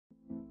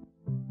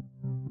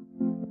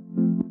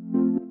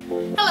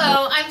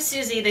Hello, I'm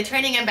Susie, the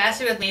Training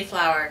Ambassador with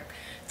Mayflower.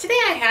 Today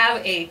I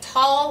have a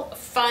tall,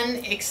 fun,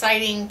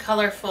 exciting,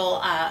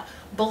 colorful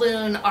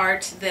balloon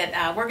art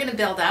that we're going to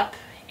build up,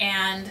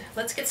 and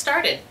let's get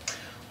started.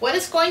 What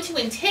it's going to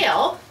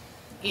entail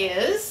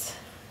is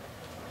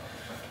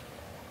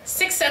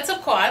 6 sets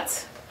of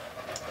quads.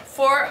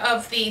 4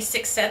 of the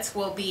 6 sets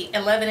will be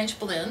 11-inch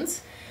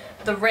balloons.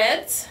 The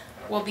reds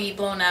will be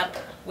blown up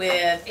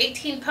with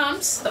 18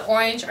 pumps. The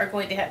orange are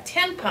going to have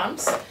 10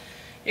 pumps.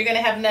 You're going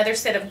to have another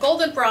set of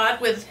goldenrod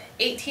with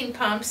 18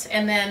 pumps,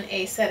 and then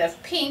a set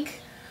of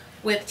pink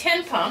with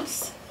 10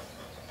 pumps.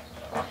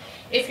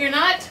 If you're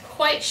not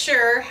quite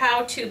sure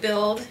how to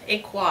build a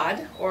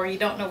quad, or you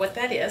don't know what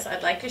that is,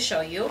 I'd like to show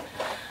you.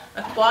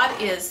 A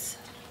quad is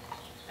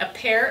a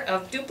pair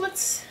of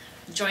duplets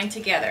joined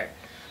together.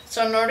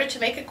 So in order to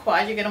make a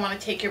quad, you're going to want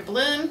to take your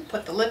balloon,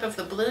 put the lip of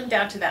the balloon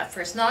down to that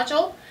first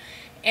nodule.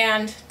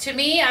 And to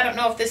me, I don't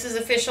know if this is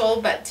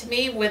official, but to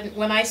me,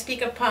 when I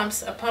speak of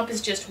pumps, a pump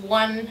is just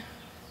one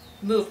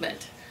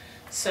movement.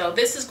 So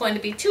this is going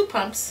to be 2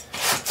 pumps.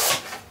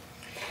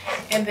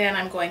 And then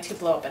I'm going to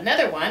blow up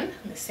another one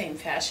in the same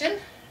fashion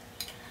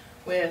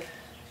with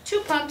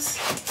 2 pumps.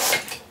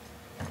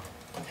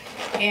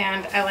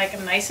 And I like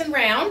them nice and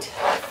round.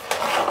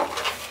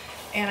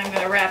 And I'm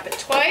going to wrap it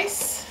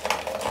twice.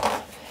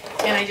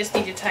 And I just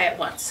need to tie it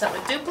once. So a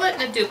duplet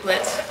and a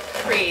duplet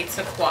creates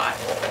a quad.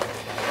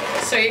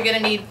 So you're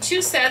going to need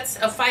 2 sets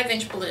of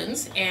 5-inch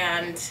balloons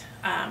and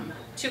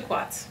 2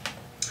 quads.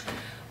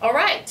 All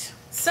right,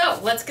 so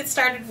let's get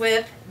started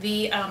with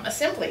the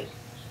assembly.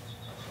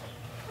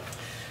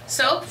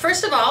 So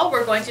first of all,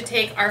 we're going to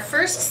take our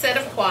first set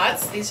of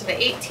quads. These are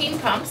the 18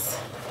 pumps.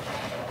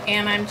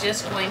 And I'm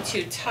just going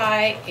to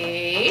tie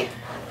a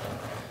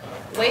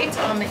weight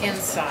on the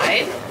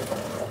inside.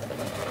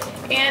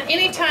 And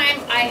anytime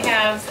I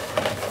have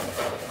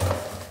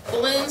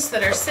balloons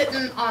that are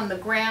sitting on the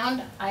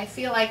ground, I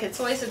feel like it's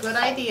always a good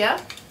idea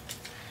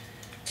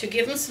to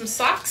give them some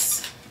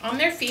socks on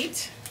their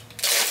feet,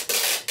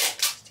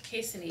 just in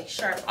case any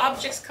sharp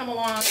objects come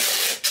along.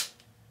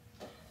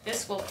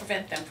 This will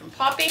prevent them from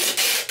popping,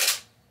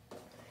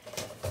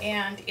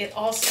 and it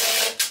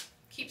also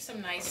keeps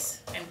them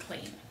nice and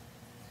clean.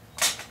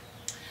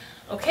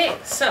 Okay,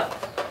 so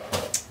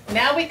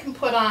now we can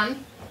put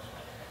on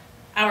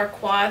our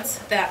quads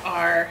that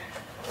are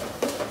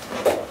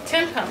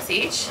 10 pumps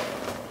each,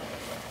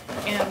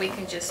 and we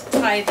can just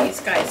tie these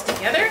guys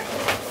together.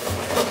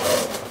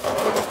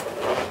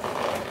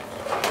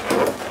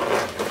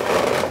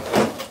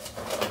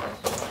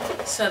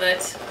 So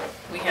that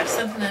we have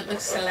something that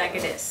looks like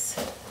this.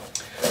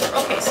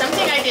 Okay,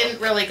 something I didn't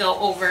really go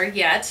over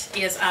yet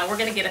is we're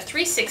going to get a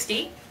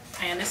 360,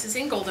 and this is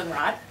in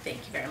goldenrod,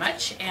 thank you very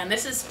much, and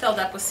this is filled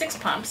up with 6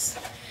 pumps.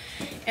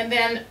 And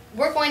then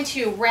we're going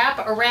to wrap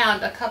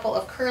around a couple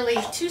of curly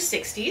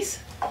 260s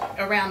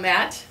around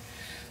that.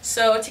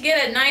 So to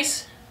get a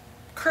nice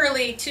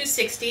curly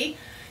 260,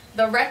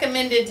 the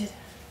recommended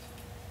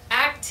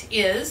act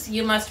is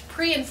you must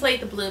pre-inflate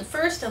the balloon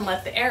first and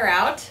let the air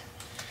out.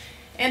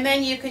 And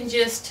then you can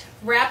just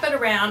wrap it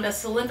around a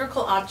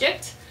cylindrical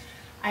object.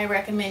 I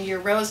recommend your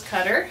rose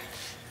cutter.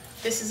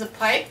 This is a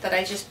pipe that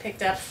I just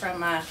picked up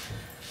from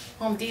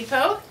Home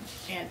Depot,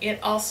 and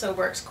it also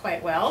works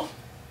quite well.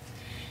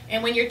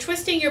 And when you're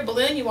twisting your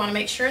balloon, you want to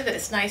make sure that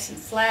it's nice and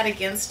flat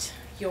against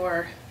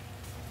your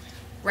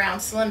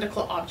round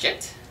cylindrical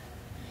object.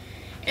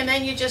 And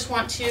then you just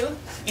want to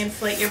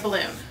inflate your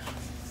balloon.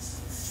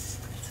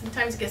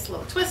 Sometimes it gets a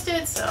little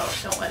twisted, so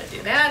don't let it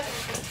do that.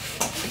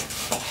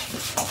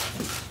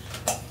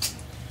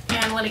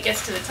 And when it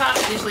gets to the top,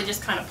 it usually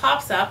just kind of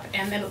pops up,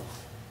 and then it'll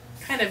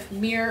kind of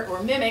mirror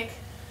or mimic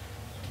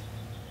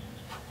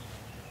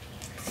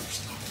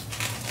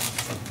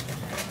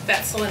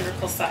that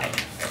cylindrical side.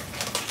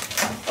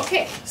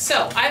 Okay,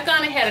 so I've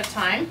gone ahead of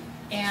time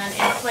and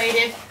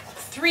inflated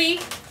 3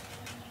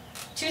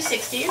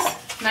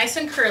 260s, nice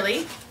and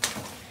curly,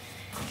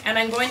 and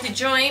I'm going to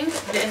join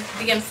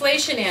the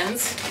inflation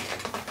ends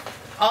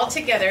all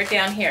together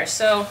down here.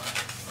 So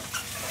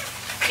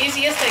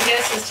easiest, I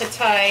guess, is to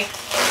tie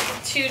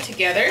 2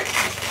 together,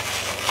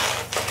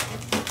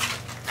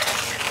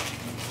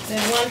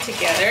 then 1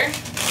 together,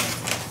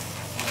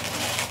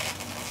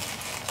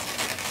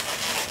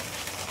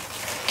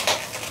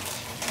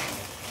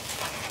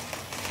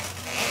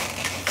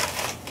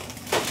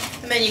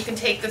 and then you can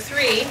take the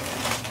 3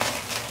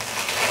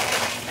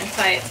 and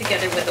tie it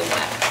together with a 1.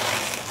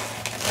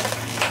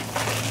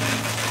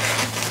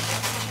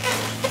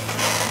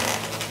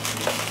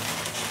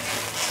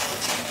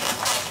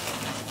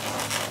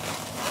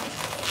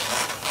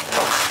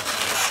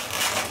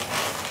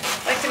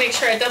 I like to make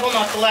sure I double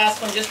knot the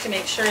last one just to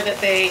make sure that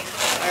they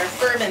are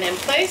firm and in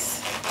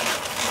place.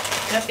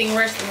 Nothing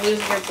worse than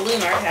losing your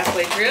balloon art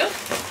halfway through.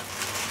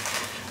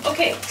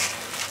 Okay,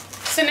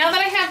 so now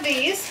that I have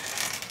these,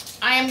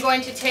 I am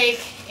going to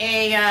take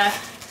a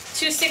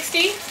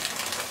 260,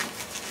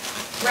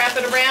 wrap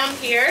it around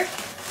here,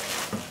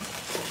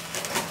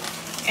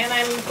 and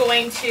I'm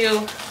going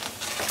to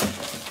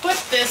put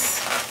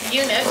this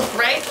unit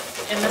right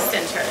in the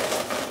center.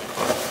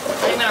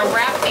 I'm going to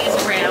wrap these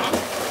around.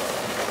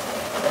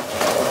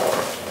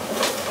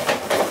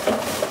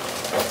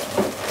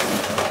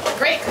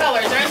 Great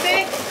colors, aren't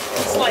they?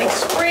 It's like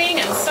spring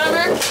and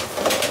summer.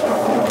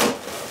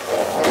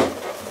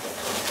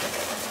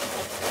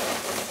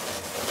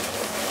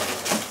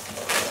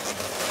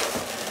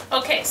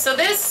 Okay, so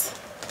this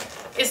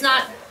is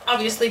not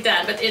obviously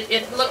done, but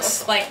it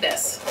looks like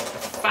this.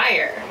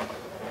 Fire.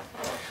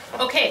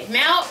 Okay,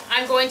 now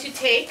I'm going to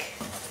take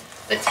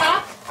the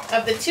top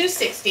of the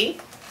 260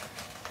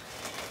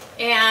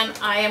 and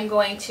I am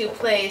going to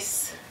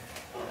place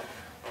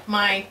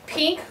my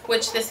pink,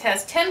 which this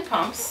has 10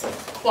 pumps,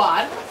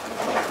 quad,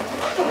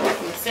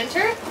 in the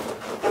center.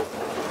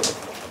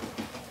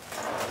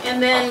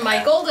 And then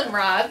my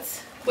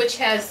goldenrods, which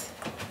has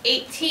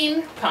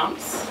 18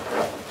 pumps,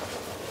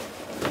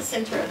 in the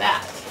center of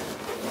that.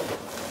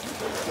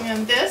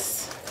 And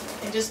this,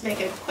 and just make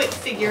a quick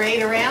figure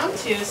 8 around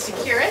to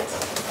secure it.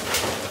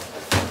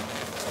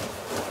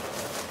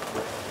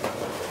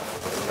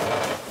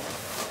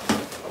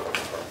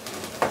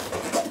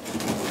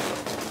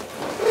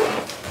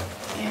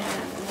 And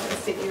another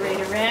figure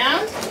 8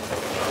 around.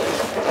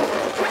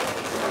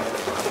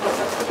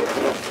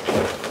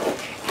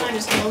 I'm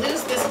just going to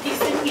loose this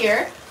piece in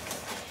here.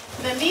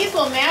 And then these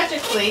will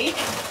magically, you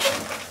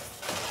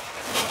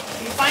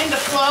find the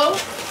flow,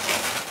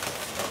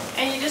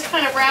 and you just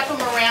kind of wrap them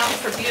around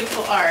for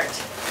beautiful art.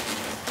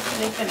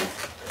 And they can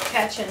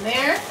catch in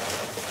there.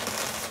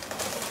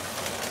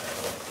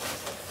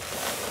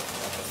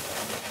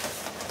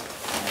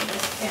 And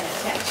this can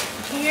attach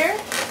in here.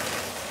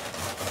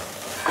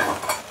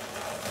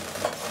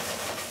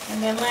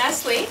 And then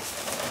lastly,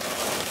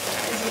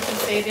 as you can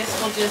see,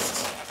 this will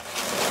just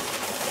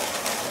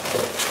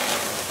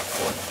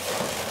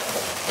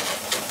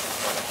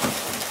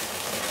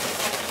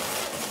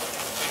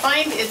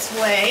find its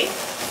way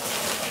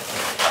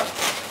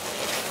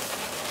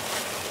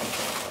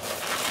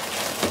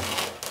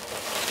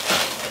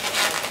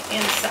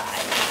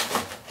inside.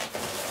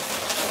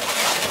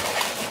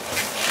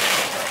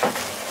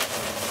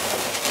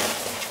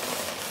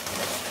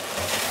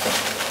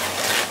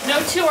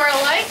 No two are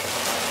alike.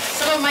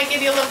 Some of them might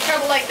give you a little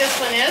trouble like this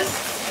one is.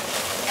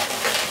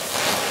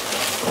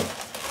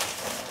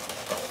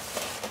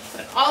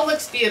 But it all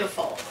looks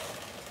beautiful.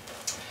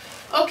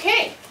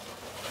 Okay.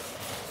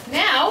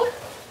 Now,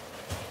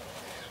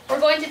 we're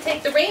going to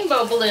take the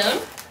rainbow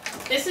balloon.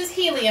 This is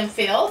helium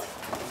filled.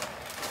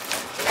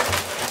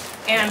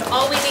 And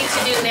all we need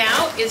to do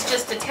now is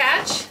just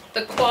attach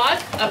the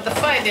quad of the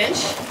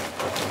 5-inch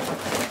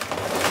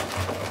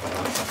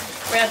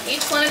around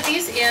each one of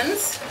these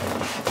ends.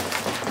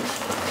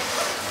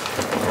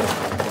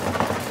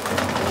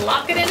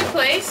 Lock it into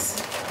place.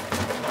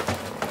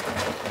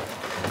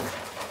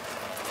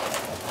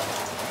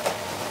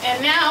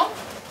 And now,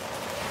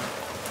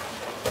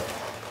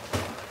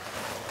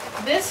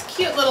 this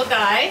cute little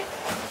guy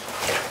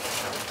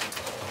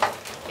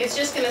is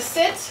just going to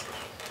sit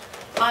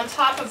on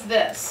top of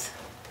this.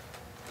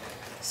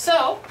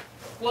 So,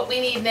 what we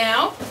need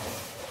now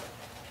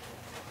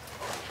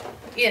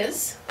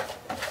is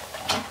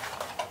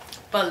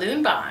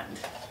balloon bond.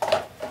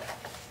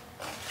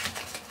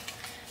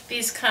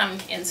 These come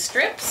in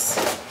strips.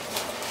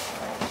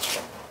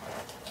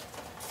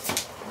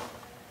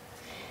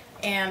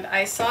 And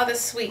I saw the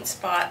sweet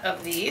spot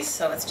of these,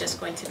 so it's just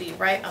going to be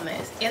right on the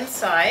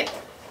inside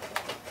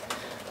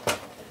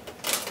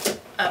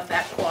of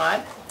that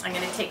quad. I'm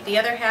going to take the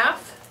other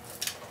half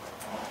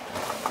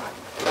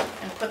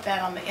and put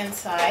that on the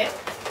inside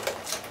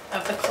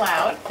of the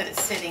cloud that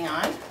it's sitting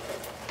on.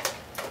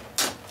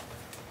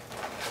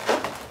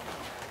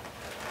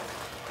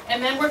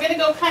 And then we're going to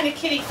go kind of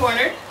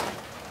kitty-cornered.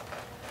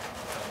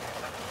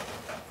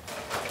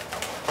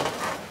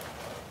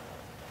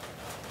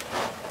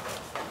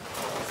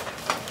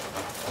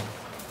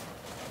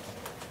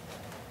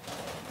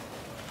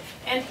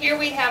 And here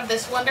we have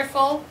this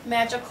wonderful,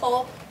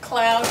 magical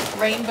cloud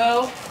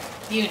rainbow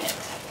unit.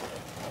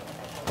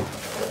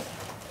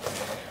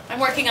 I'm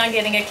working on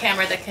getting a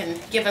camera that can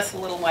give us a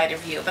little wider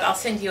view, but I'll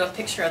send you a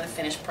picture of the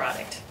finished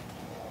product.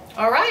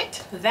 All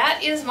right,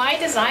 that is my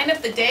design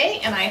of the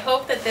day, and I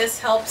hope that this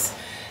helps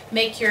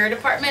make your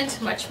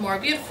department much more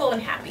beautiful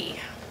and happy.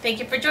 Thank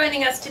you for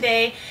joining us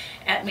today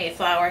at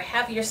Mayflower.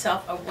 Have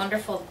yourself a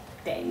wonderful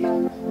day.